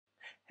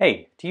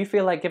Hey, do you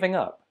feel like giving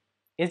up?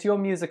 Is your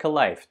musical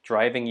life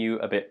driving you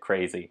a bit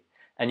crazy,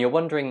 and you're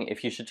wondering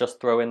if you should just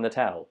throw in the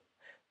towel?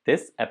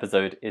 This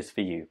episode is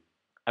for you.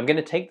 I'm going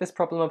to take this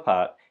problem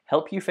apart,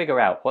 help you figure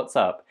out what's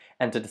up,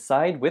 and to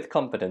decide with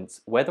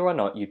confidence whether or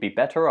not you'd be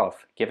better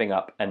off giving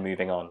up and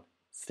moving on.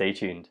 Stay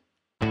tuned.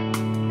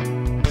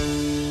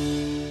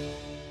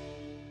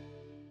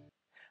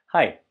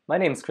 Hi, my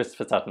name's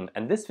Christopher Sutton,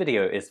 and this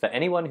video is for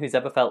anyone who's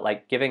ever felt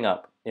like giving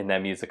up in their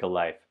musical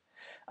life.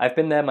 I've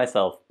been there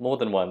myself more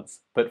than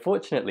once, but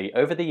fortunately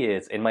over the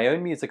years in my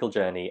own musical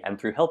journey and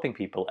through helping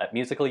people at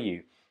Musical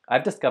U,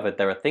 I've discovered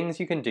there are things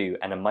you can do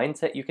and a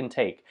mindset you can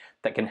take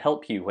that can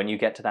help you when you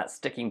get to that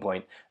sticking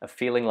point of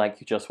feeling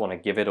like you just want to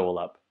give it all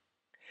up.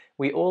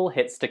 We all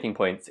hit sticking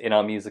points in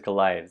our musical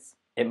lives.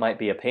 It might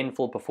be a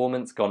painful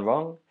performance gone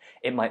wrong,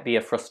 it might be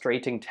a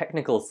frustrating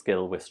technical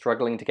skill we're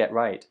struggling to get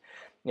right,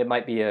 it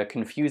might be a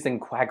confusing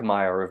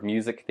quagmire of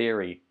music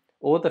theory,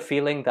 or the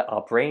feeling that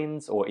our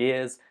brains or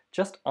ears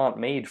just aren't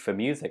made for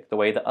music the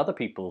way that other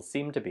people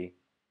seem to be.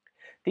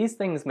 These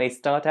things may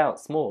start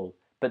out small,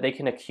 but they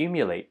can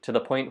accumulate to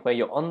the point where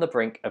you're on the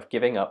brink of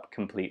giving up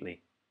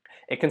completely.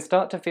 It can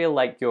start to feel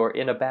like you're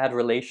in a bad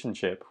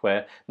relationship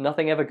where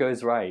nothing ever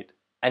goes right,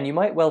 and you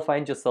might well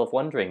find yourself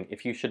wondering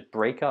if you should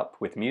break up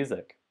with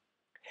music.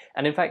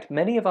 And in fact,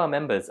 many of our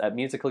members at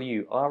Musical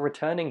U are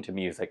returning to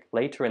music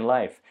later in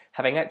life,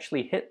 having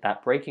actually hit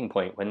that breaking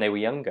point when they were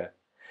younger.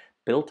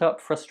 Built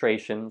up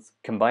frustrations,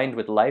 combined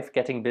with life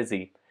getting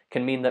busy,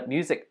 can mean that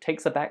music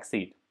takes a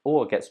backseat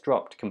or gets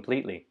dropped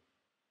completely.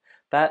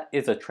 That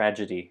is a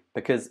tragedy,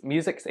 because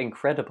music's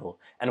incredible,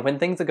 and when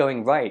things are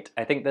going right,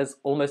 I think there's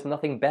almost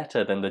nothing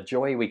better than the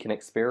joy we can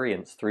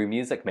experience through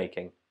music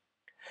making.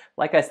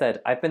 Like I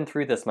said, I've been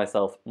through this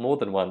myself more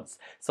than once,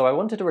 so I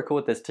wanted to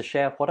record this to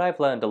share what I've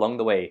learned along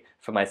the way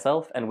for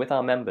myself and with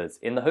our members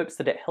in the hopes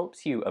that it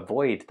helps you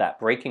avoid that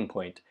breaking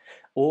point,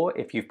 or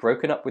if you've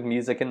broken up with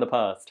music in the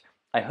past,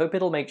 I hope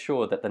it'll make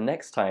sure that the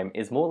next time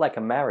is more like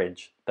a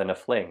marriage than a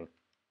fling.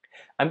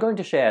 I'm going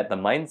to share the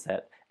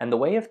mindset and the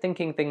way of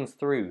thinking things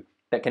through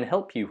that can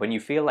help you when you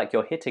feel like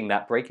you're hitting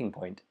that breaking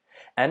point,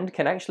 and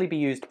can actually be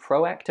used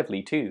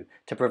proactively too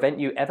to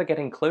prevent you ever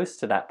getting close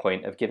to that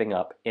point of giving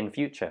up in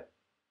future.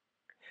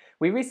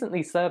 We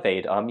recently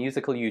surveyed our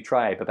Musical U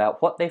tribe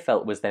about what they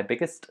felt was their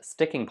biggest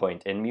sticking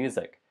point in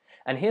music,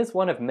 and here's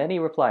one of many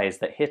replies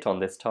that hit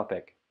on this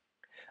topic.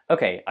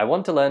 Okay, I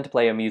want to learn to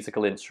play a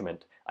musical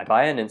instrument. I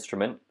buy an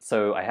instrument,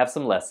 so I have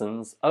some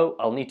lessons. Oh,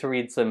 I'll need to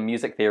read some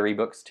music theory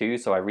books too,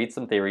 so I read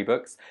some theory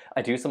books.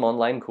 I do some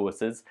online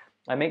courses.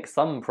 I make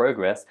some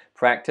progress.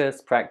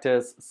 Practice,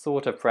 practice,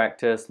 sort of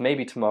practice,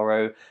 maybe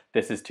tomorrow.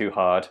 This is too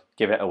hard.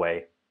 Give it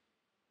away.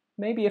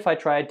 Maybe if I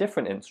try a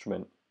different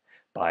instrument.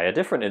 Buy a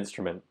different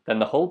instrument. Then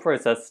the whole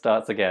process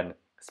starts again,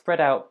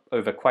 spread out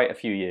over quite a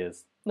few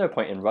years. No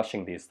point in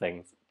rushing these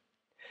things.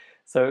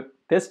 So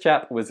this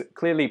chap was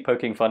clearly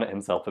poking fun at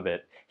himself a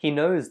bit. He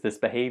knows this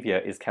behavior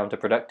is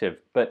counterproductive,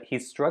 but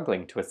he's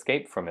struggling to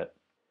escape from it.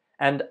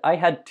 And I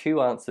had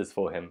two answers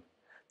for him.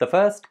 The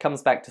first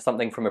comes back to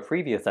something from a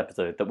previous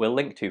episode that we'll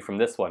link to from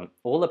this one,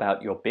 all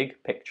about your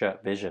big picture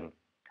vision.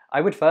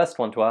 I would first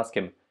want to ask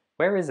him,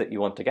 where is it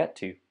you want to get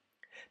to?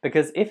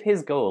 Because if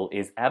his goal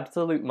is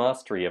absolute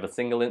mastery of a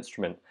single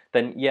instrument,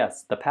 then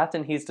yes, the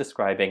pattern he's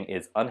describing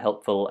is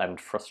unhelpful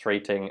and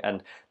frustrating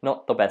and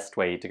not the best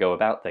way to go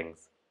about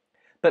things.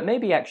 But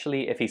maybe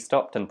actually if he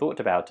stopped and thought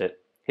about it,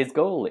 his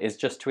goal is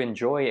just to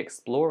enjoy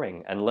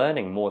exploring and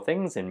learning more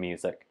things in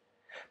music.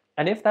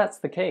 And if that's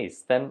the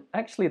case, then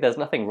actually there's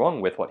nothing wrong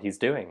with what he's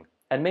doing.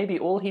 And maybe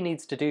all he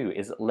needs to do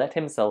is let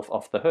himself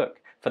off the hook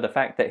for the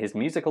fact that his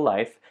musical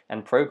life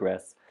and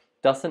progress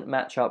doesn't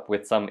match up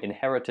with some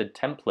inherited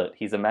template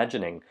he's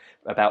imagining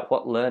about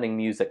what learning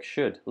music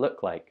should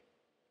look like.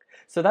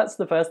 So that's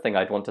the first thing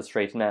I'd want to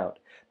straighten out.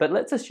 But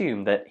let's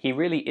assume that he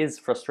really is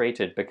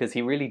frustrated because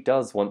he really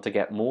does want to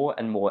get more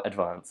and more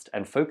advanced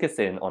and focus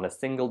in on a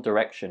single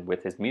direction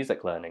with his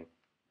music learning.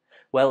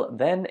 Well,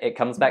 then it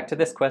comes back to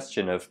this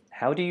question of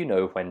how do you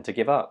know when to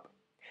give up?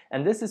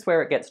 And this is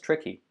where it gets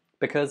tricky,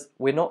 because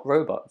we're not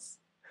robots.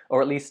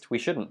 Or at least we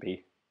shouldn't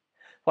be.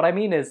 What I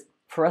mean is,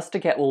 for us to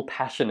get all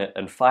passionate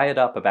and fired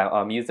up about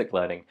our music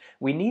learning,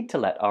 we need to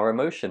let our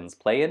emotions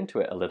play into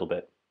it a little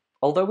bit.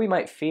 Although we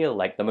might feel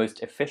like the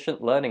most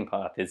efficient learning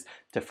path is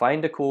to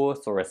find a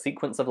course or a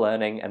sequence of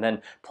learning and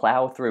then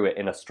plow through it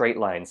in a straight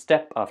line,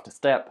 step after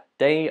step,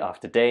 day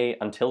after day,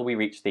 until we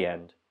reach the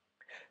end.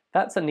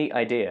 That's a neat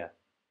idea,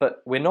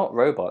 but we're not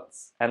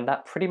robots, and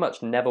that pretty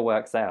much never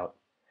works out.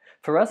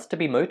 For us to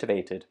be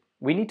motivated,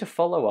 we need to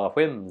follow our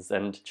whims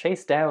and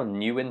chase down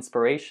new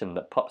inspiration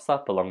that pops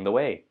up along the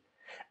way.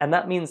 And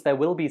that means there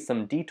will be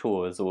some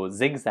detours or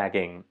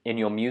zigzagging in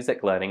your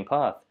music learning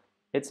path.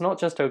 It's not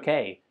just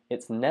okay,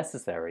 it's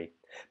necessary.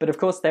 But of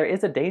course there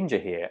is a danger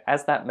here,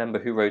 as that member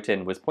who wrote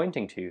in was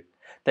pointing to,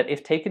 that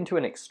if taken to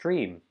an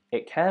extreme,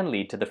 it can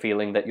lead to the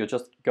feeling that you're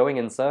just going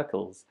in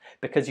circles,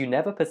 because you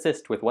never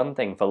persist with one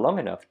thing for long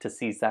enough to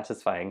see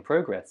satisfying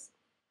progress.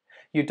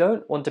 You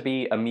don't want to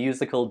be a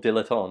musical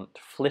dilettante,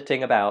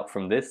 flitting about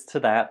from this to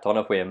that on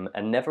a whim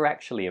and never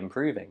actually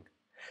improving.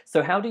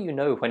 So how do you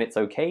know when it's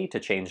okay to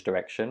change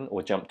direction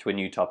or jump to a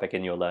new topic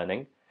in your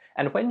learning?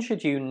 And when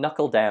should you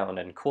knuckle down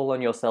and call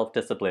on your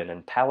self-discipline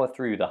and power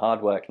through the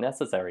hard work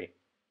necessary?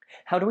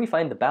 How do we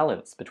find the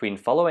balance between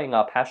following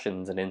our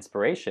passions and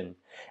inspiration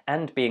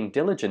and being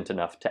diligent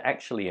enough to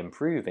actually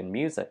improve in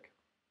music?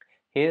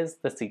 Here's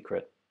the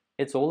secret.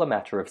 It's all a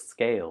matter of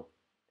scale.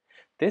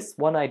 This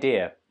one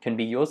idea can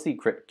be your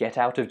secret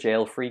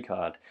get-out-of-jail-free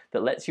card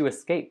that lets you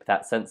escape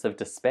that sense of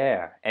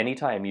despair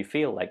anytime you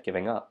feel like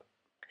giving up.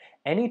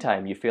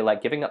 Anytime you feel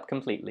like giving up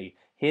completely,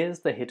 here's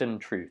the hidden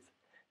truth.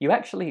 You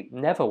actually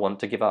never want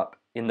to give up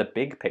in the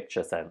big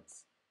picture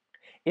sense.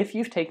 If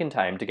you've taken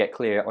time to get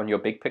clear on your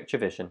big picture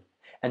vision,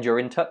 and you're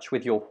in touch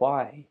with your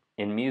why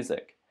in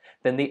music,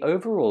 then the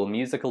overall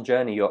musical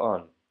journey you're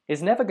on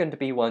is never going to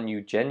be one you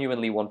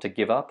genuinely want to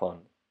give up on.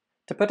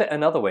 To put it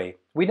another way,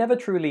 we never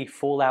truly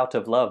fall out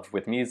of love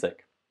with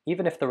music,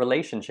 even if the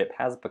relationship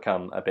has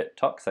become a bit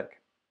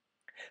toxic.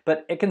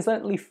 But it can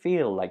certainly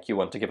feel like you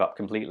want to give up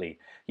completely.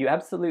 You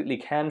absolutely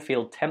can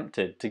feel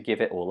tempted to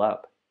give it all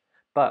up.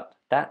 But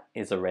that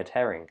is a red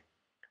herring.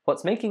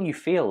 What's making you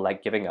feel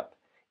like giving up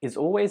is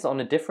always on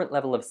a different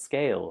level of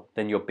scale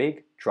than your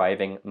big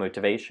driving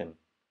motivation.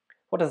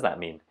 What does that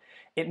mean?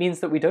 It means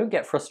that we don't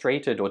get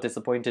frustrated or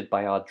disappointed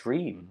by our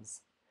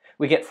dreams.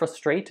 We get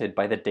frustrated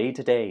by the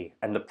day-to-day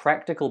and the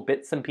practical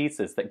bits and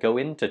pieces that go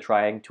into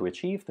trying to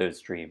achieve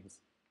those dreams.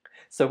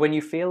 So when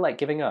you feel like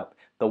giving up,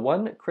 the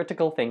one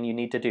critical thing you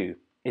need to do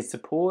is to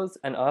pause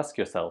and ask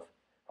yourself,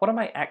 what am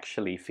I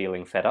actually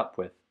feeling fed up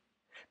with?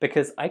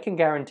 Because I can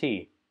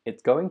guarantee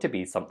it's going to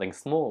be something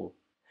small.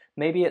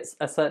 Maybe it's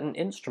a certain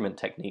instrument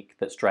technique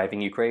that's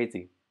driving you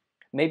crazy.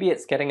 Maybe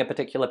it's getting a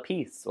particular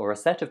piece or a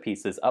set of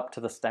pieces up to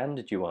the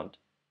standard you want.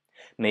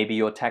 Maybe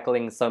you're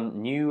tackling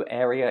some new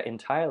area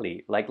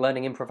entirely, like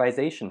learning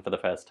improvisation for the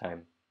first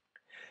time.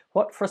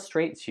 What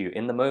frustrates you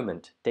in the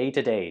moment, day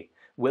to day,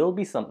 will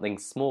be something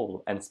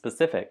small and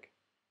specific.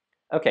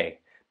 Okay,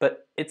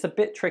 but it's a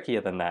bit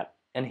trickier than that,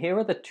 and here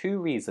are the two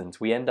reasons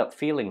we end up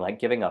feeling like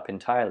giving up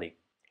entirely.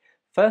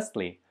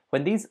 Firstly,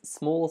 when these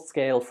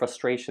small-scale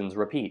frustrations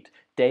repeat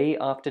day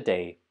after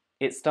day,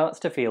 it starts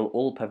to feel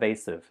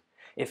all-pervasive.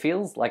 It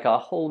feels like our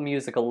whole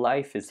musical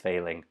life is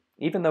failing,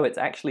 even though it's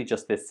actually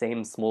just this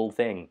same small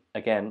thing,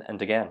 again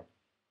and again.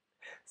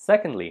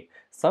 Secondly,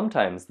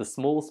 sometimes the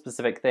small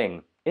specific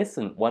thing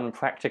isn't one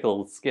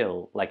practical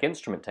skill like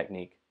instrument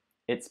technique.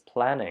 It's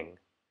planning.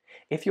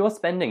 If you're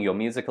spending your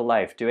musical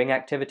life doing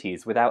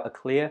activities without a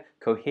clear,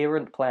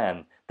 coherent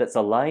plan that's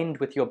aligned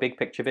with your big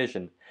picture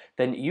vision,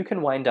 then you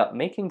can wind up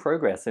making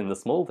progress in the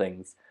small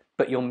things,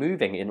 but you're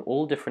moving in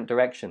all different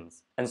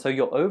directions, and so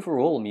your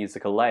overall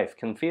musical life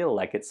can feel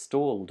like it's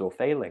stalled or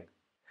failing.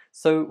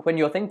 So when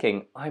you're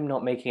thinking, I'm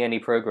not making any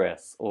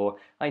progress, or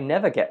I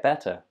never get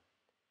better,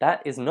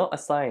 that is not a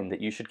sign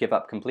that you should give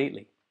up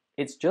completely.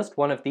 It's just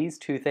one of these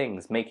two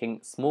things making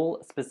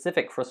small,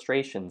 specific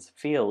frustrations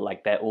feel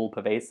like they're all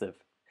pervasive.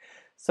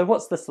 So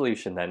what's the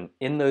solution then,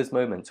 in those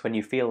moments when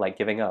you feel like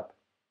giving up?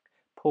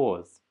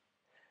 Pause.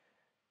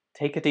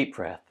 Take a deep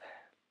breath.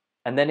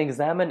 And then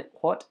examine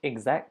what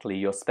exactly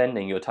you're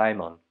spending your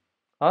time on.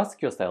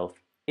 Ask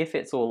yourself if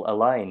it's all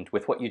aligned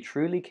with what you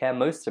truly care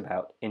most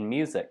about in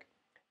music.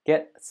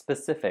 Get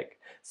specific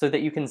so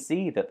that you can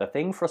see that the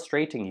thing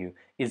frustrating you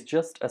is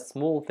just a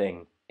small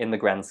thing in the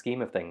grand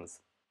scheme of things.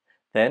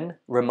 Then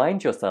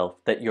remind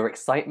yourself that your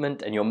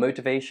excitement and your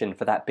motivation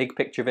for that big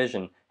picture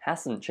vision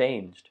hasn't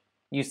changed.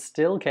 You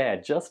still care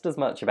just as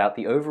much about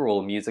the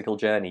overall musical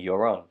journey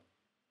you're on.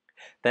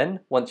 Then,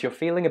 once you're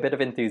feeling a bit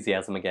of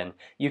enthusiasm again,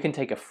 you can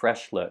take a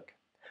fresh look.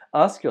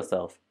 Ask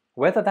yourself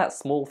whether that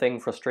small thing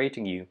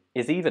frustrating you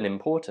is even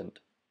important.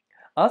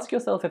 Ask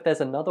yourself if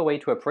there's another way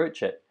to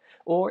approach it,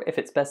 or if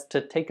it's best to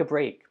take a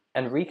break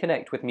and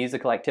reconnect with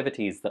musical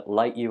activities that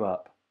light you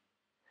up.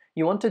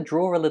 You want to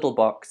draw a little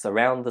box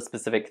around the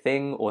specific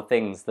thing or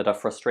things that are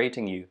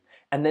frustrating you,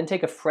 and then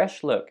take a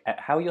fresh look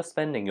at how you're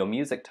spending your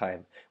music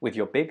time with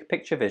your big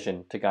picture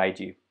vision to guide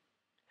you.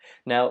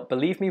 Now,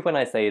 believe me when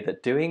I say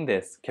that doing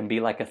this can be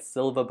like a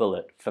silver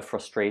bullet for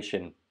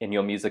frustration in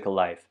your musical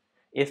life,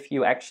 if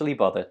you actually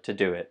bother to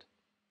do it.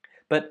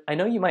 But I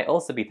know you might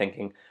also be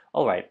thinking,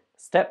 alright,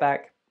 step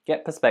back,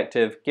 get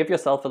perspective, give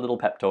yourself a little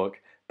pep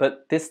talk,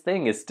 but this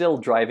thing is still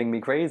driving me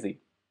crazy.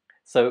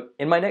 So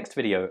in my next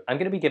video, I'm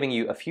going to be giving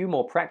you a few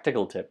more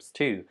practical tips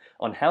too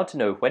on how to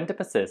know when to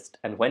persist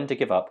and when to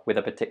give up with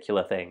a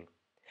particular thing.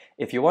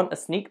 If you want a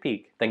sneak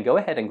peek, then go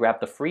ahead and grab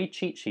the free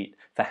cheat sheet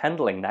for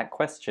handling that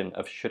question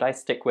of should I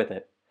stick with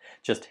it.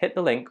 Just hit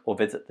the link or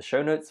visit the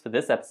show notes for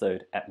this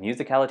episode at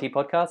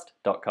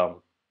musicalitypodcast.com.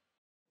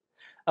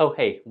 Oh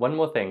hey, one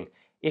more thing.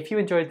 If you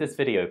enjoyed this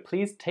video,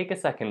 please take a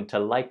second to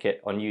like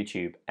it on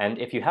YouTube, and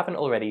if you haven't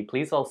already,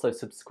 please also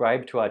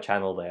subscribe to our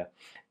channel there.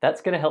 That's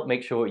going to help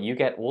make sure you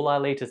get all our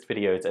latest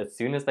videos as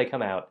soon as they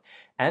come out,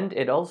 and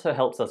it also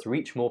helps us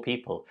reach more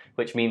people,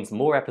 which means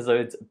more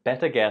episodes,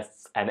 better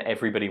guests, and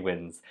everybody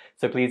wins.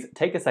 So please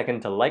take a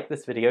second to like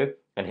this video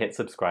and hit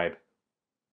subscribe.